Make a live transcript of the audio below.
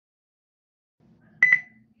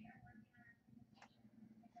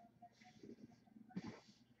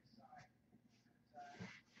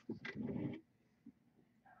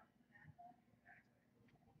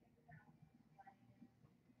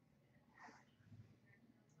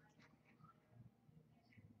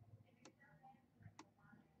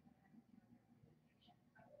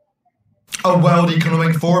A World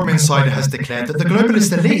Economic Forum insider has declared that the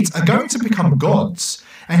globalist elite are going to become gods,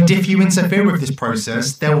 and if you interfere with this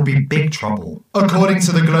process, there will be big trouble. According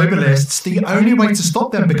to the globalists, the only way to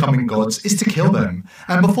stop them becoming gods is to kill them,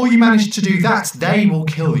 and before you manage to do that, they will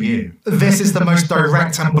kill you. This is the most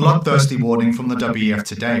direct and bloodthirsty warning from the WEF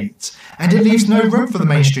to date, and it leaves no room for the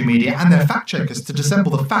mainstream media and their fact-checkers to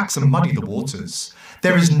dissemble the facts and muddy the waters.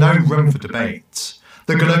 There is no room for debate.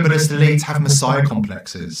 The globalist elite have messiah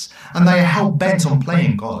complexes, and they are hell-bent on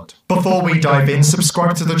playing God. Before we dive in,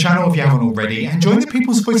 subscribe to the channel if you haven't already, and join the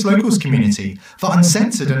People's Voice Locals community for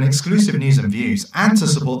uncensored and exclusive news and views, and to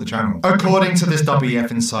support the channel. According to this WEF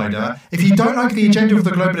insider, if you don't like the agenda of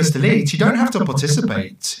the globalist elite, you don't have to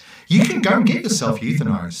participate. You can go and get yourself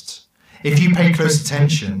euthanized. If you pay close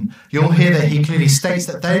attention, you'll hear that he clearly states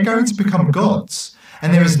that they are going to become gods,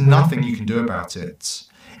 and there is nothing you can do about it.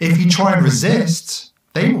 If you try and resist,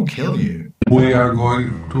 they will kill you. We are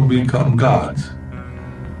going to become gods.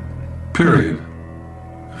 Period.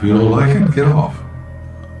 If you don't like it, get off.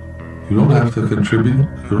 You don't have to contribute.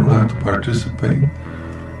 You don't have to participate.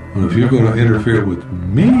 But if you're going to interfere with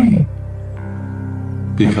me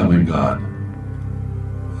becoming God,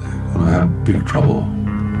 you're going to have big trouble.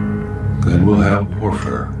 Then we'll have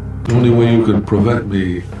warfare. The only way you can prevent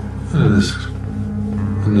me in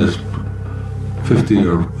this 50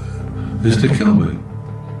 is to kill me.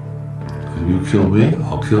 If you kill me,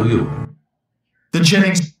 I'll kill you. The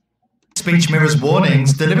chilling speech mirrors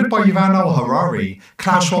warnings delivered by Yuval Noah Harari,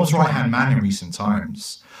 Klaus Schwab's right-hand man in recent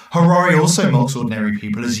times. Harari also mocks ordinary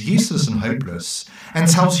people as useless and hopeless, and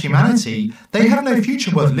tells humanity they have no future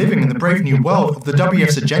worth living in the brave new world of the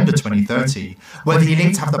WEF's Agenda 2030, where the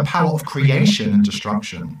elite have the power of creation and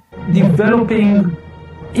destruction. Developing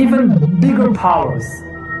even bigger powers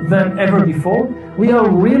than ever before, we are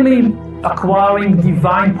really acquiring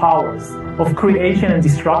divine powers of creation and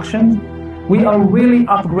destruction. We are really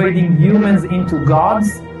upgrading humans into gods.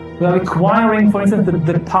 We are acquiring, for instance,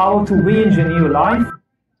 the power to re-engineer life.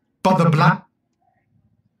 But the black...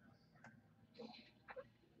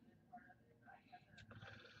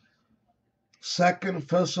 Second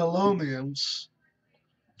Thessalonians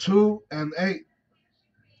 2:8.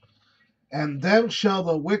 And then shall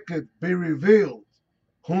the wicked be revealed,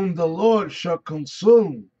 whom the Lord shall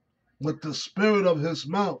consume with the spirit of his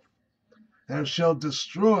mouth, and shall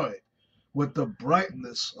destroy with the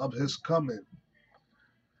brightness of his coming.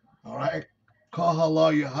 All right.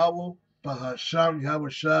 Kahala Yahweh, Bahasham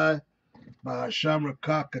Yahushai, Bahasham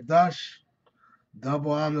Rakakadash.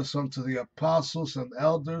 Double honors unto the apostles and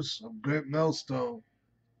elders of Great Millstone.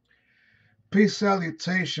 Peace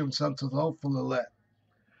salutations unto the hopeful elect.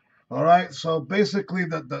 All right. So basically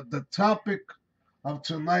the topic of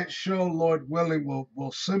tonight's show, Lord willing,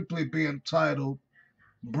 will simply be entitled,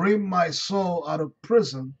 Bring My Soul Out of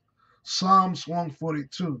Prison, Psalms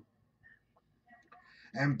 142.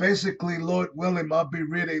 And basically, Lord willing, I'll be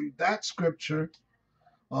reading that scripture,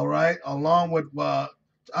 all right, along with,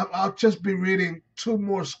 I'll just be reading two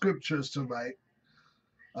more scriptures tonight,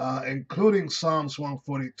 including Psalms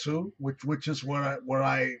 142, which is where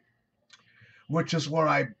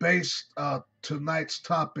I based tonight's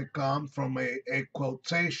topic on, from a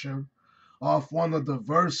quotation off one of the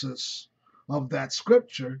verses of that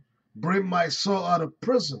scripture, bring my soul out of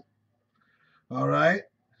prison. All right.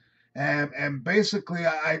 And basically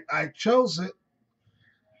I chose it.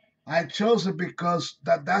 I chose it because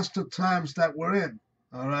that's the times that we're in.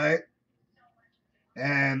 All right.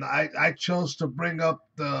 And I chose to bring up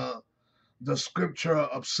the scripture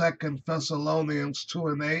of 2 Thessalonians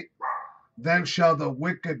 2:8. Then shall the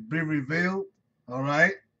wicked be revealed. All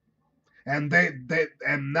right. And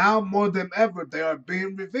and now more than ever they are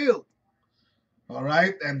being revealed. All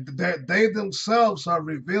right. And they themselves are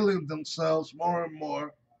revealing themselves more and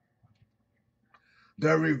more.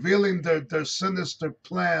 They're revealing their sinister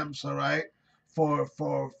plans, all right, for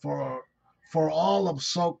all of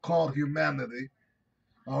so-called humanity.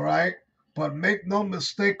 All right. But make no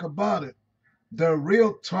mistake about it. Their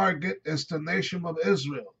real target is the nation of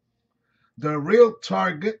Israel. The real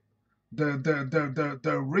target, the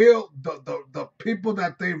people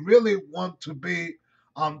that they really want to be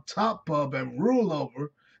on top of and rule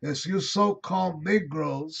over is you so-called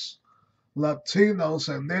Negroes, Latinos,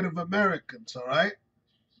 and Native Americans, all right?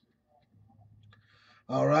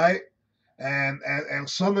 All right? And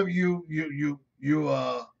some of you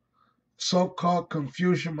so-called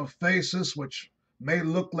confusion of faces, which may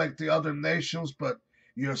look like the other nations, but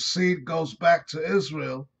your seed goes back to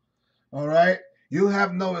Israel. All right, you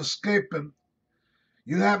have no escaping.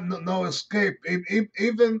 You have no escape.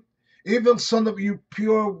 Even some of you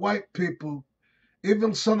pure white people,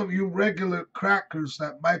 even some of you regular crackers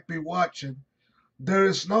that might be watching, there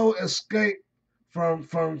is no escape from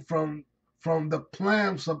the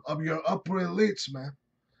plans of your upper elites, man.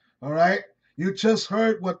 All right? You just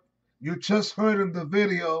heard in the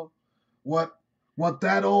video what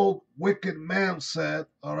that old wicked man said,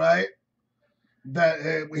 all right? That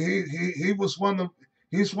he was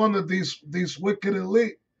he's one of these wicked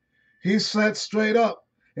elite. He said straight up,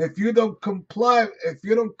 if you don't comply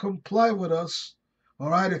with us, all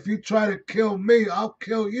right, if you try to kill me, I'll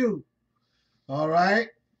kill you. All right?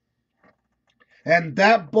 And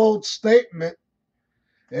that bold statement,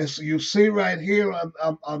 as you see right here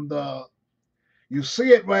on the, you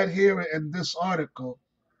see it right here in this article,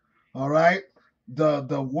 all right?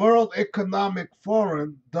 The World Economic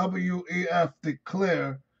Forum, WEF,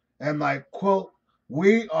 declare, and I quote,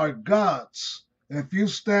 "We are gods. If you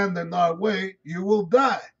stand in our way, you will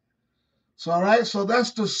die." So, all right, so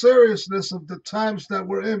that's the seriousness of the times that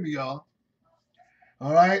we're in, y'all.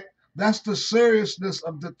 All right, that's the seriousness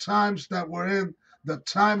of the times that we're in, the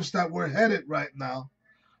times that we're headed right now.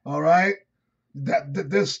 All right, that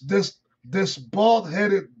this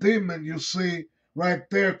bald-headed demon you see right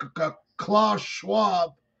there, Klaus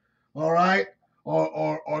Schwab, all right,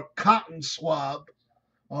 or Cotton Swab,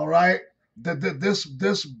 all right, this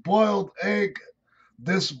boiled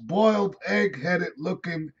egg-headed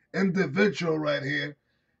looking individual right here,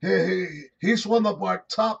 he's one of our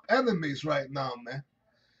top enemies right now, man.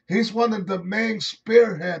 He's one of the main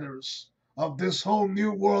spearheaders of this whole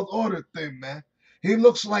new world order thing, man. He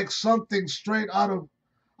looks like something straight out of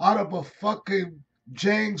a fucking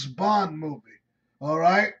James Bond movie. All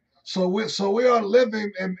right? So we are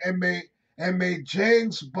living in a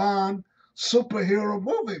James Bond superhero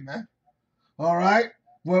movie, man. All right?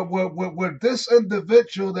 Where this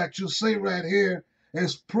individual that you see right here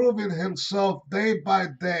is proving himself day by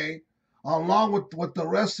day, along with the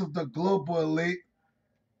rest of the global elite,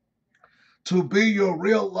 to be your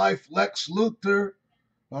real life Lex Luthor,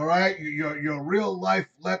 all right? Your real life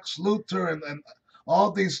Lex Luthor and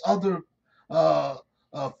all these other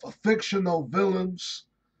fictional villains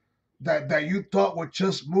that you thought were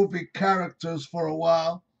just movie characters for a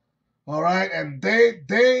while, all right? And day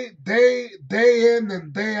in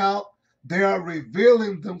and day out, they are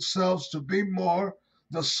revealing themselves to be more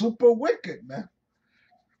the super wicked, man.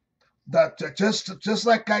 That just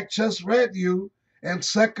like I just read you in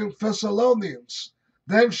 2 Thessalonians,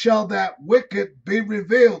 then shall that wicked be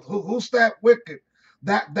revealed. Who's that wicked?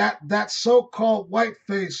 That so-called white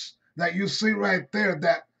face that you see right there,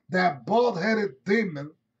 that bald-headed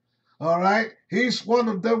demon, all right? He's one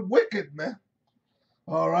of them wicked, man.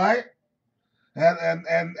 All right? And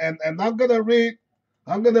I'm gonna read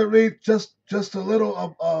just a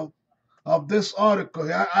little of this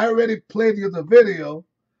article. I already played you the video.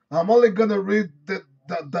 I'm only gonna read the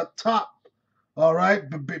top, all right,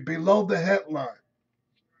 below the headline.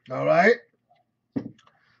 All right.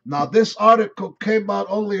 Now, this article came out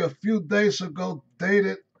only a few days ago,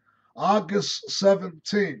 dated August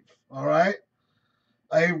 17th. All right.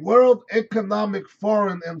 A World Economic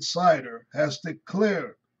Forum insider has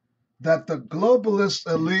declared that the globalist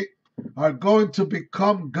elite are going to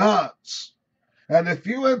become gods. And if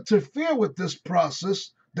you interfere with this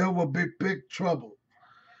process, there will be big trouble.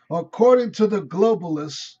 According to the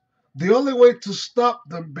globalists, the only way to stop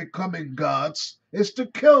them becoming gods is to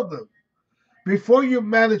kill them. Before you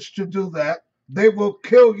manage to do that, they will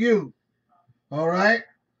kill you. All right?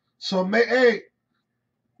 So, hey,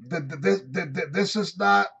 this is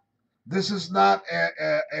not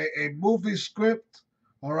a movie script.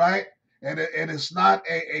 All right? And it is not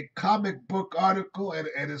a comic book article.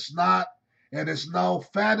 It is no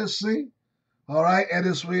fantasy. All right? It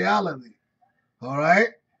is reality. All right?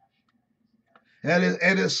 And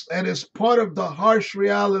it is part of the harsh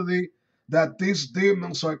reality that these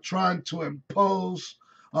demons are trying to impose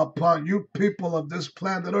upon you people of this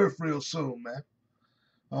planet Earth real soon, man.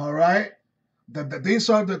 All right? These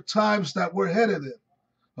are the times that we're headed in.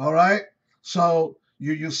 All right? So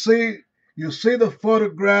you see the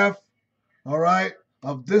photograph, all right,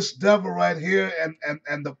 of this devil right here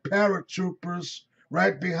and the paratroopers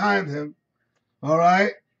right behind him. All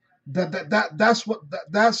right? That's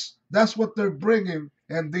what they're bringing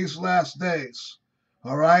in these last days.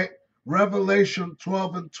 All right? Revelation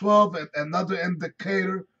 12:12, and another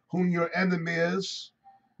indicator whom your enemy is.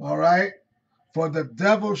 All right? For the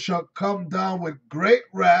devil shall come down with great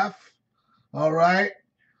wrath. All right?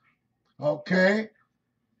 Okay?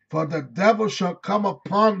 For the devil shall come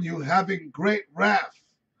upon you having great wrath,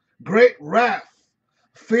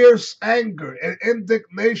 fierce anger and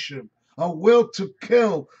indignation, a will to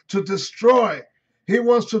kill, to destroy. He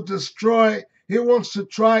wants to destroy he wants to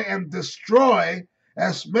try and destroy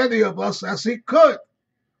as many of us as he could.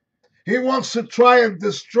 He wants to try and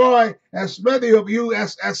destroy as many of you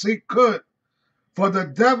as he could. For the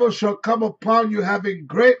devil shall come upon you having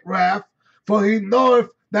great wrath, for he knoweth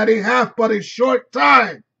that he hath but a short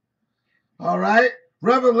time. All right?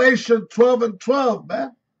 Revelation 12:12,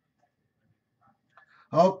 man.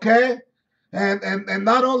 Okay? And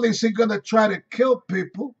not only is he going to try to kill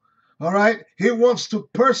people, all right? He wants to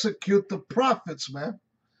persecute the prophets, man.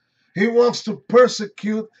 He wants to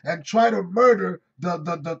persecute and try to murder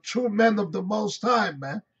the true men of the Most High,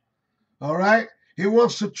 man. All right? He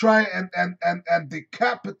wants to try and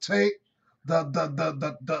decapitate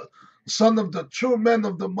the son of the true men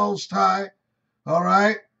of the Most High. All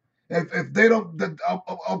right? If they don't,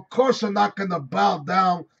 of course they're not going to bow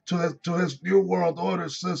down to his New World Order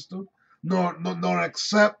system, nor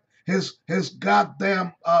accept his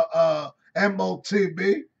goddamn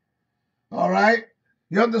MOTB. All right?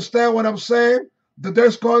 You understand what I'm saying? That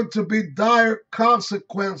there's going to be dire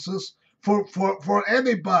consequences for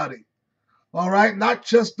anybody. All right? Not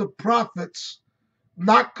just the prophets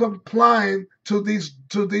not complying to these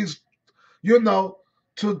to the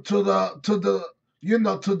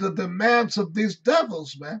demands of these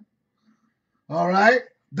devils, man. All right?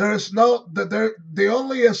 The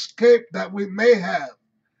only escape that we may have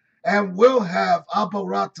and will have,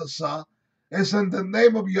 Abaratasa, is in the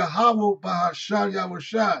name of Yahweh Bahasham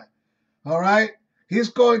Yahushai. All right? He's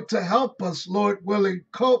going to help us, Lord willing,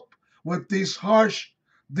 cope with these harsh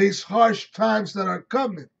times that are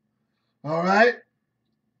coming. All right?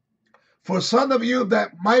 For some of you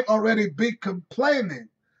that might already be complaining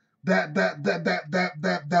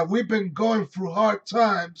that we've been going through hard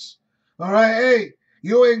times, all right? Hey,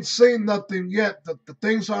 you ain't seen nothing yet. The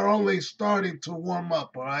things are only starting to warm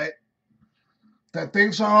up, all right? That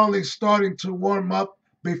things are only starting to warm up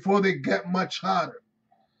before they get much hotter.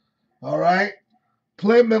 All right?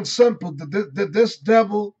 Plain and simple, this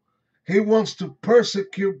devil, he wants to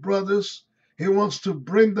persecute brothers. He wants to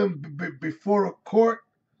bring them before a court.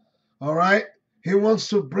 All right? He wants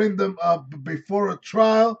to bring them before a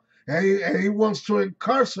trial, and he wants to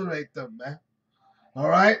incarcerate them, man. All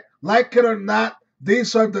right? Like it or not,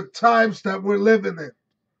 these are the times that we're living in.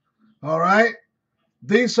 All right?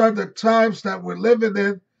 These are the times that we're living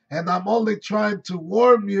in, and I'm only trying to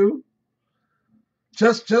warn you,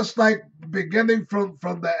 just like beginning from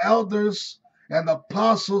the elders and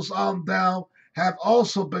apostles on down have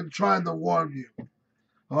also been trying to warn you.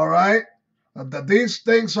 All right? That these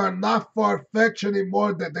things are not far-fetched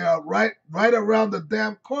anymore, that they are right around the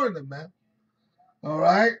damn corner, man. All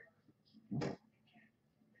right?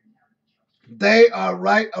 They are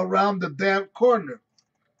right around the damn corner.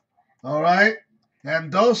 All right?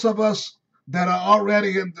 And those of us that are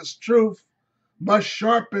already in this truth must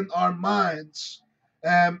sharpen our minds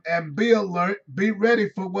and be alert, be ready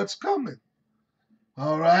for what's coming.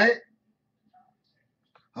 All right?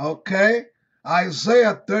 Okay?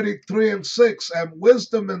 Isaiah 33:6, and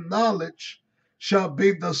wisdom and knowledge shall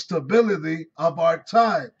be the stability of our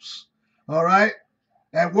times. All right?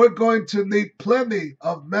 And we're going to need plenty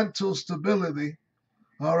of mental stability.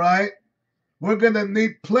 All right? We're going to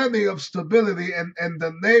need plenty of stability. And in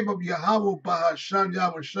the name of Yahweh Bahasham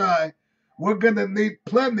Yahushai, we're going to need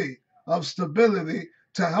plenty of stability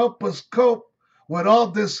to help us cope with all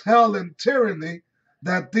this hell and tyranny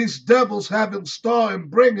that these devils have in store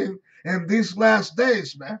and bringing in these last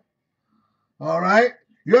days, man. All right?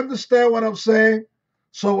 You understand what I'm saying?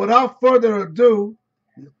 So without further ado,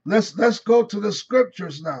 let's go to the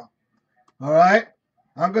scriptures now. All right?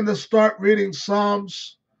 I'm going to start reading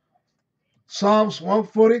Psalms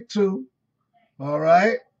 142. All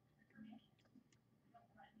right?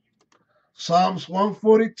 Psalms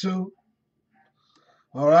 142.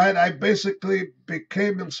 All right? I basically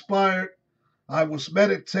became inspired. I was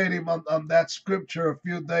meditating on that scripture a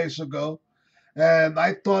few days ago, and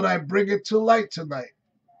I thought I'd bring it to light tonight.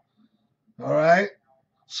 All right?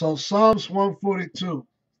 So Psalms 142.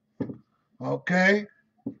 Okay?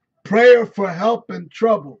 Prayer for help in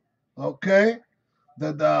trouble. Okay?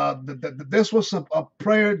 This was a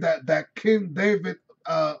prayer that King David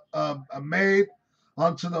made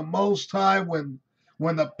unto the Most High when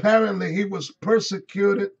apparently he was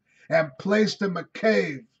persecuted and placed in a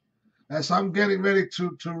cave. As I'm getting ready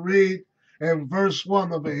to read in verse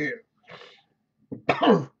 1 over here.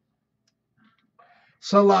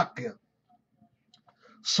 Salakia.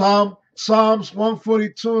 Psalms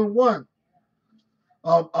 142:1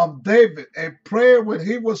 of David, a prayer when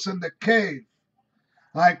he was in the cave.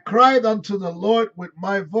 I cried unto the Lord with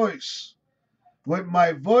my voice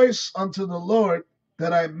unto the Lord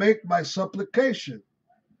that I make my supplication.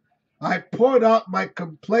 I poured out my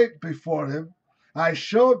complaint before him. I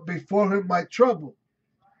showed before him my trouble.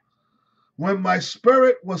 When my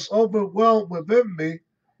spirit was overwhelmed within me,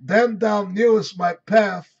 then thou knewest my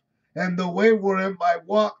path, and the way wherein I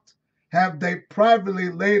walked, have they privately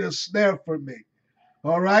laid a snare for me.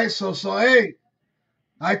 All right, so hey,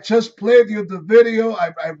 I just played you the video.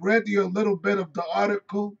 I read you a little bit of the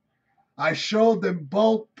article. I showed in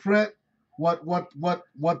bold print what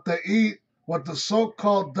the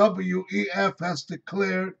so-called WEF has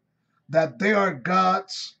declared, that they are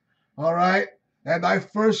gods. All right. And I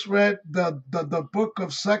first read the book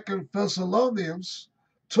of 2 Thessalonians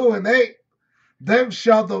 2 and 8. Then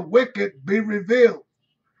shall the wicked be revealed.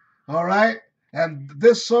 All right. And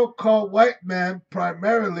this so-called white man,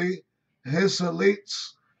 primarily his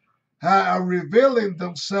elites, are revealing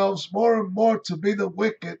themselves more and more to be the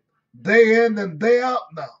wicked day in and day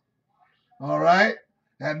out now. All right.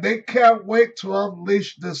 And they can't wait to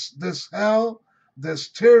unleash this hell, this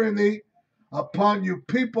tyranny upon you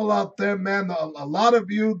people out there, man. A lot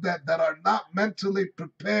of you that are not mentally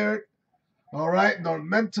prepared, all right, nor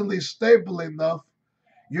mentally stable enough.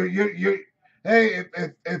 Hey,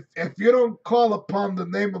 if you don't call upon the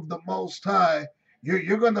name of the Most High,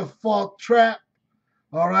 you're gonna fall trap,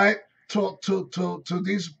 all right, to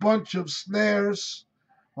these bunch of snares,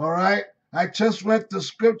 all right. I just read the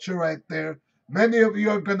scripture right there. Many of you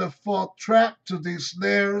are gonna fall trap to these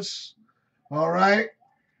snares, all right,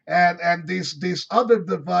 and these other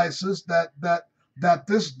devices that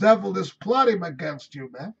this devil is plotting against you,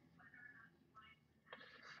 man.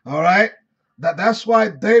 All right, that's why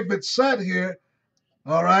David said here,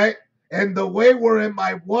 all right, and the way wherein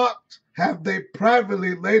I walked, have they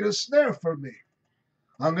privately laid a snare for me.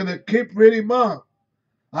 I'm gonna keep reading on.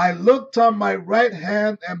 I looked on my right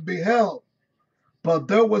hand and beheld, but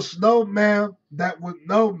there was no man that would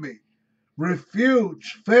know me.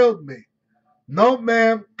 Refuge failed me. No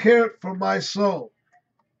man cared for my soul.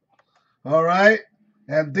 All right?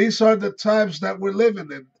 And these are the times that we're living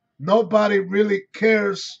in. Nobody really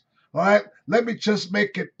cares. All right? Let me just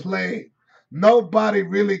make it plain. Nobody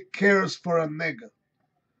really cares for a nigga.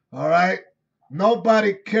 All right?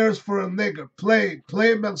 Nobody cares for a nigga.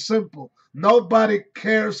 Plain and simple. Nobody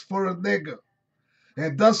cares for a nigga.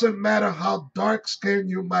 It doesn't matter how dark skinned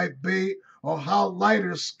you might be or how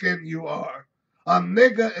lighter skinned you are. A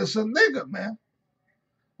nigga is a nigga, man.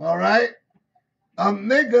 All right? A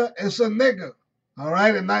nigga is a nigga. All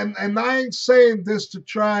right? And I ain't saying this to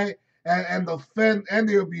try and offend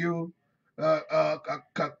any of you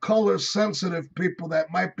color sensitive people that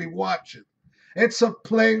might be watching. It's a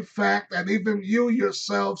plain fact, and even you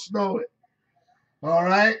yourselves know it. All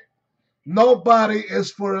right? Nobody is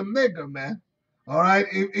for a nigga, man. All right?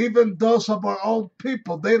 Even those of our own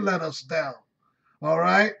people, they let us down. All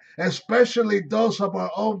right? Especially those of our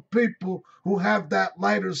own people who have that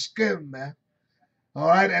lighter skin, man. All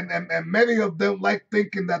right? And many of them like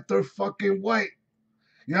thinking that they're fucking white.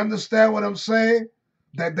 You understand what I'm saying?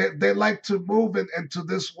 That they like to move into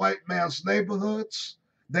this white man's neighborhoods.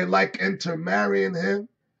 They like intermarrying him.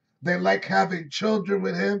 They like having children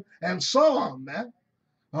with him and so on, man.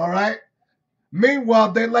 All right?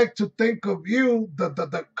 Meanwhile, they like to think of you,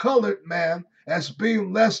 the colored man, as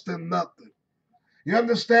being less than nothing. You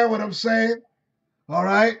understand what I'm saying? All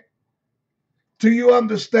right? Do you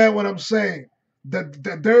understand what I'm saying?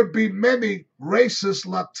 That there be many racist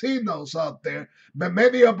Latinos out there, but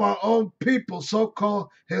many of our own people, so-called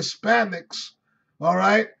Hispanics, all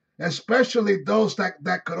right, especially those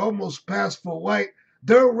that could almost pass for white,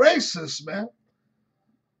 they're racist, man.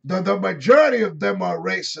 The majority of them are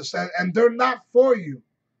racist, and they're not for you,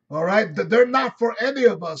 all right? They're not for any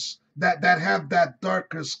of us that have that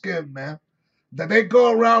darker skin, man. That they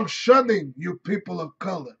go around shunning you people of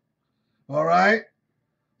color, all right?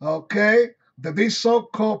 Okay? That these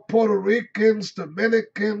so-called Puerto Ricans,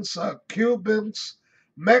 Dominicans, Cubans,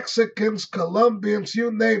 Mexicans, Colombians,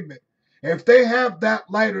 you name it. If they have that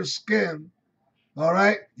lighter skin, all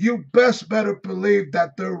right, you best better believe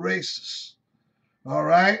that they're racist. All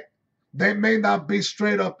right, they may not be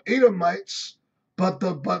straight up Edomites, but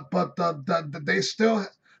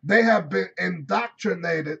they have been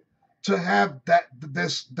indoctrinated to have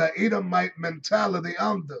the Edomite mentality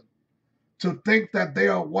on them, to think that they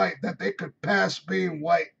are white, that they could pass being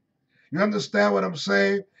white. You understand what I'm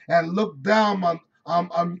saying? And look down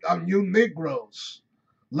on you Negroes.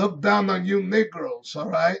 Look down on you Negroes. All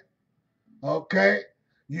right, okay.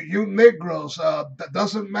 You Negroes, that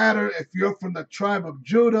doesn't matter if you're from the tribe of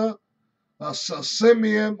Judah,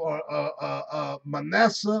 Simeon, or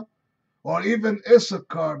Manasseh, or even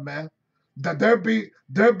Issachar, man. That there be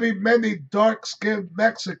many dark-skinned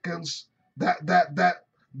Mexicans that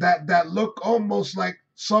that look almost like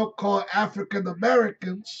so-called African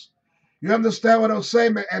Americans. You understand what I'm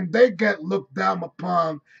saying? And they get looked down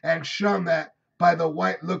upon and shunned at by the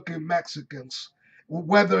white-looking Mexicans,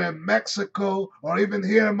 whether in Mexico or even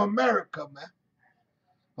here in America, man.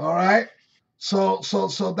 All right. So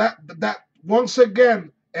that once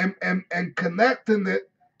again, and connecting it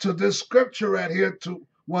to this scripture right here, to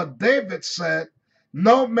what David said,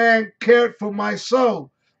 no man cared for my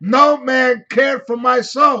soul. No man cared for my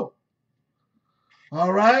soul.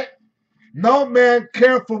 All right. No man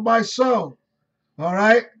cared for my soul. All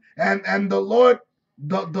right. And the Lord,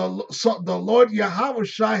 the Lord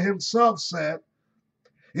Yahushua himself said,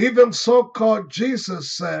 even so-called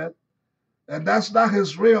Jesus said, and that's not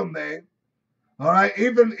his real name. All right,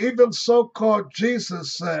 even so-called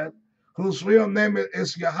Jesus said, whose real name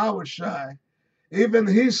is Yahushua, even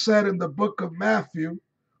he said in the book of Matthew,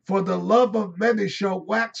 for the love of many shall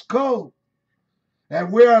wax cold.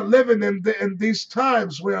 And we are living in these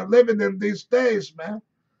times, we are living in these days, man.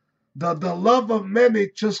 The love of many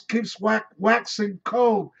just keeps waxing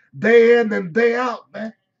cold day in and day out,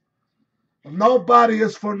 man. Nobody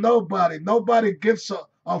is for nobody. Nobody gives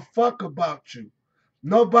a fuck about you.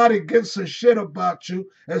 Nobody gives a shit about you,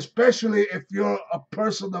 especially if you're a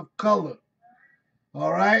person of color.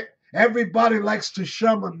 All right? Everybody likes to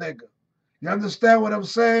shun a nigga. You understand what I'm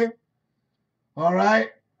saying? All right?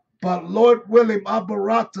 But Lord willing,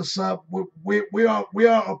 Abaratasa, we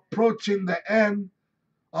are approaching the end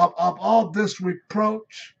of all this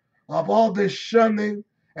reproach, of all this shunning,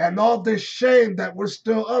 and all this shame that we're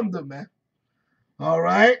still under, man. All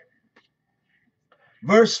right?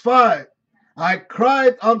 Verse 5. I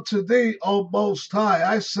cried unto thee, O Most High.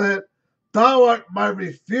 I said, thou art my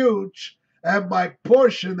refuge and my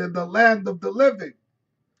portion in the land of the living.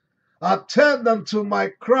 Attend unto my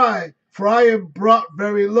cry, for I am brought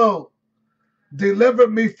very low. Deliver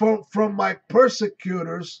me from my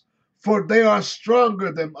persecutors, for they are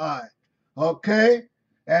stronger than I. Okay?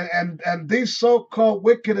 And these so-called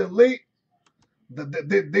wicked elite,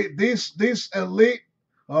 these elite,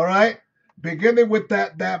 all right, beginning with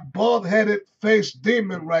that bald-headed faced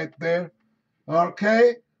demon right there,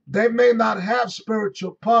 okay? They may not have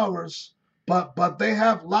spiritual powers, but they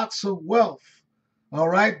have lots of wealth, all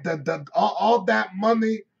right? All that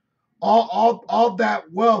money, all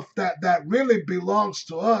that wealth that really belongs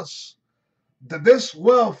to us, this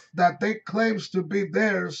wealth that they claims to be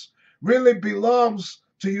theirs really belongs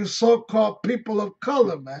to you so-called people of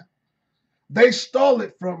color, man. They stole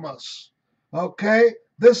it from us, okay?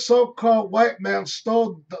 This so-called white man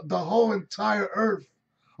stole the whole entire earth,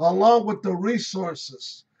 along with the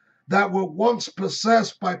resources that were once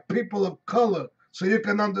possessed by people of color, so you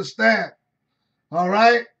can understand, all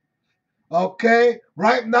right? Okay?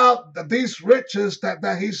 Right now, these riches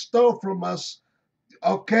that he stole from us,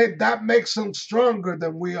 okay, that makes them stronger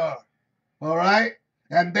than we are, all right?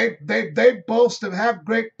 And they boast and have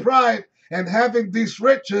great pride in having these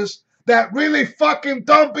riches that really fucking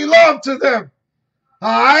don't belong to them.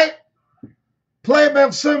 All right? Plain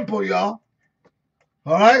and simple, y'all.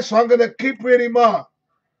 All right? So I'm going to keep reading on.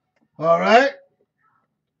 All right?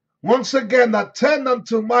 Once again, attend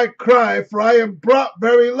unto my cry, for I am brought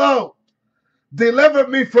very low. Deliver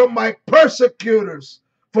me from my persecutors,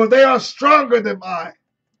 for they are stronger than I.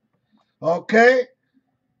 Okay?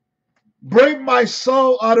 Bring my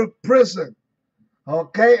soul out of prison.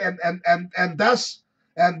 Okay? And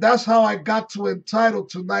that's how I got to entitle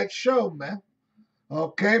tonight's show, man.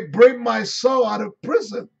 Okay, bring my soul out of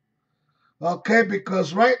prison. Okay,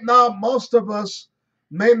 because right now most of us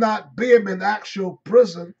may not be in actual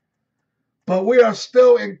prison, but we are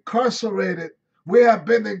still incarcerated. We have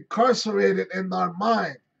been incarcerated in our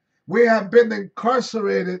mind. We have been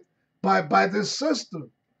incarcerated by this system.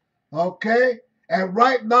 Okay, and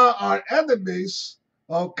right now our enemies,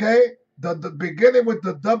 okay, the beginning with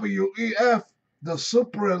the WEF, the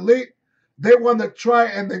super elite, they want to try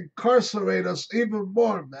and incarcerate us even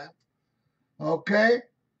more, man. Okay?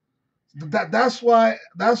 That's why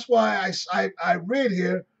I read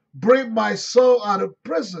here, bring my soul out of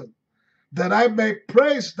prison, that I may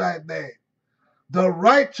praise thy name. The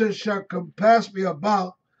righteous shall compass me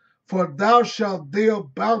about, for thou shalt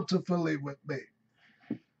deal bountifully with me.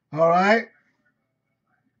 All right?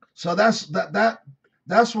 So that's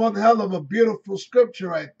one hell of a beautiful scripture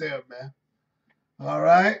right there, man. All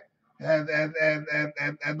right? And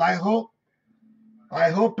I hope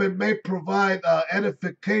it may provide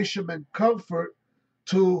edification and comfort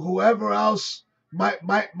to whoever else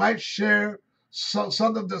might share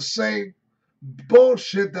some of the same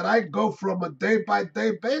bullshit that I go from a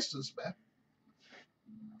day-by-day basis, man.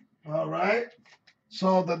 All right?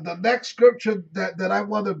 So the next scripture that I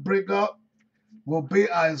want to bring up will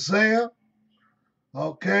be Isaiah.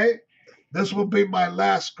 Okay. This will be my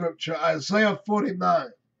last scripture, Isaiah 49.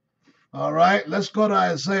 All right. Let's go to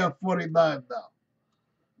Isaiah 49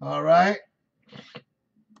 now. All right.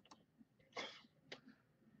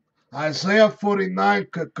 Isaiah 49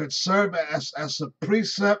 could serve as a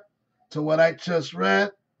precept to what I just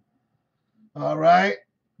read. All right.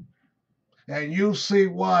 And you'll see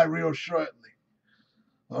why real shortly.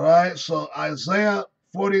 All right. So Isaiah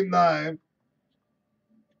 49.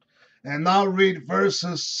 And I'll read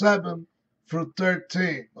verses 7 through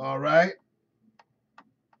 13. All right.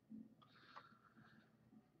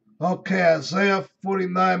 Okay. Isaiah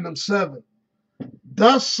 49 and 7.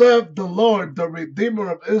 Thus saith the Lord, the Redeemer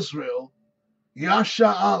of Israel,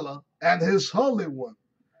 Yasha'Allah, and his Holy One,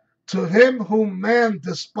 to him whom man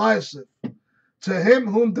despiseth, to him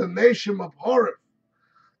whom the nation abhorreth,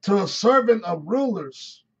 to a servant of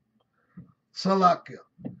rulers, Salakia.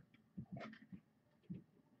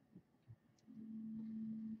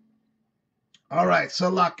 All right,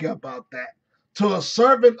 Salakia about that. To a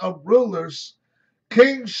servant of rulers,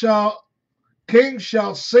 king shall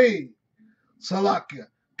see, Salakia.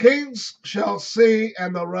 Kings shall see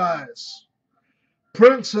and arise.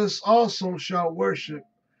 Princes also shall worship,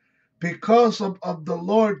 because of the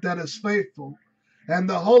Lord that is faithful, and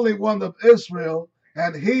the Holy One of Israel,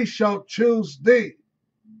 and he shall choose thee.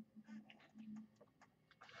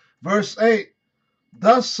 Verse 8.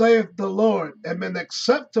 Thus saith the Lord, in an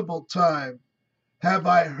acceptable time have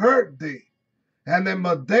I heard thee, and in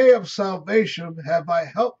a day of salvation have I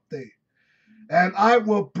helped thee, and I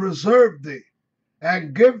will preserve thee,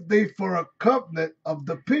 and give thee for a covenant of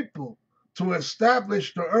the people, to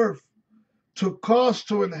establish the earth, to cause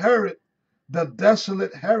to inherit the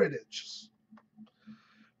desolate heritages.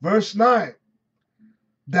 Verse 9,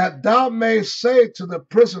 that thou mayest say to the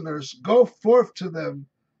prisoners, go forth to them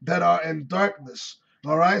that are in darkness.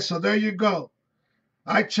 All right, so there you go.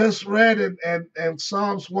 I just read in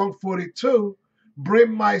Psalms 142,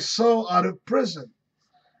 bring my soul out of prison.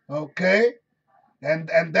 Okay?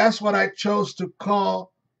 And that's what I chose to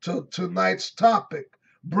call to tonight's topic.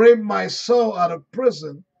 Bring my soul out of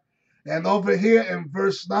prison. And over here in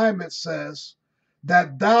verse 9 it says,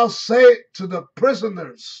 that thou say to the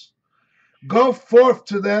prisoners, go forth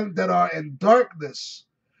to them that are in darkness,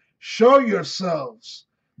 show yourselves,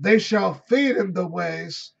 they shall feed in the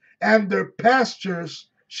ways, and their pastures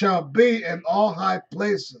shall be in all high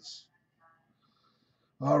places.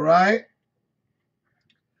 All right?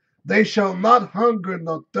 They shall not hunger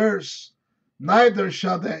nor thirst, neither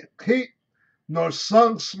shall the heat nor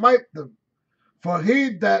sun smite them. For he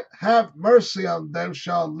that hath mercy on them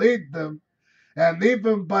shall lead them, and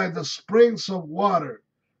even by the springs of water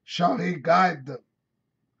shall he guide them.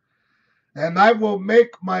 And I will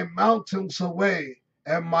make my mountains a way,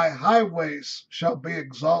 and my highways shall be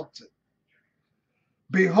exalted.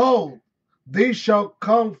 Behold, these shall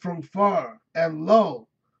come from far, and lo,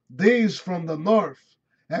 these from the north,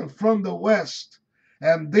 and from the west,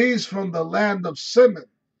 and these from the land of Simeon.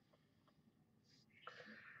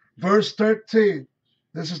 Verse 13,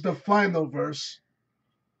 this is the final verse.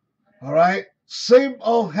 All right. Sing,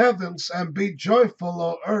 O heavens, and be joyful,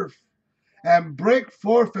 O earth, and break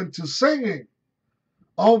forth into singing,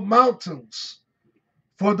 O mountains,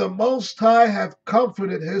 for the Most High hath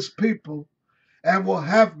comforted his people, and will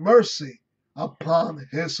have mercy upon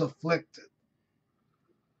his afflicted.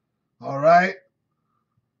 All right.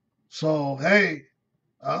 So hey,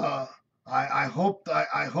 I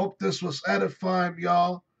hope this was edifying,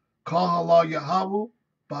 y'all. Call halal Yahweh,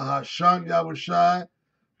 Bahashan Yahushai,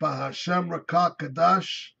 Bahashem Rakah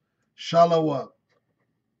Kadash, Shalom.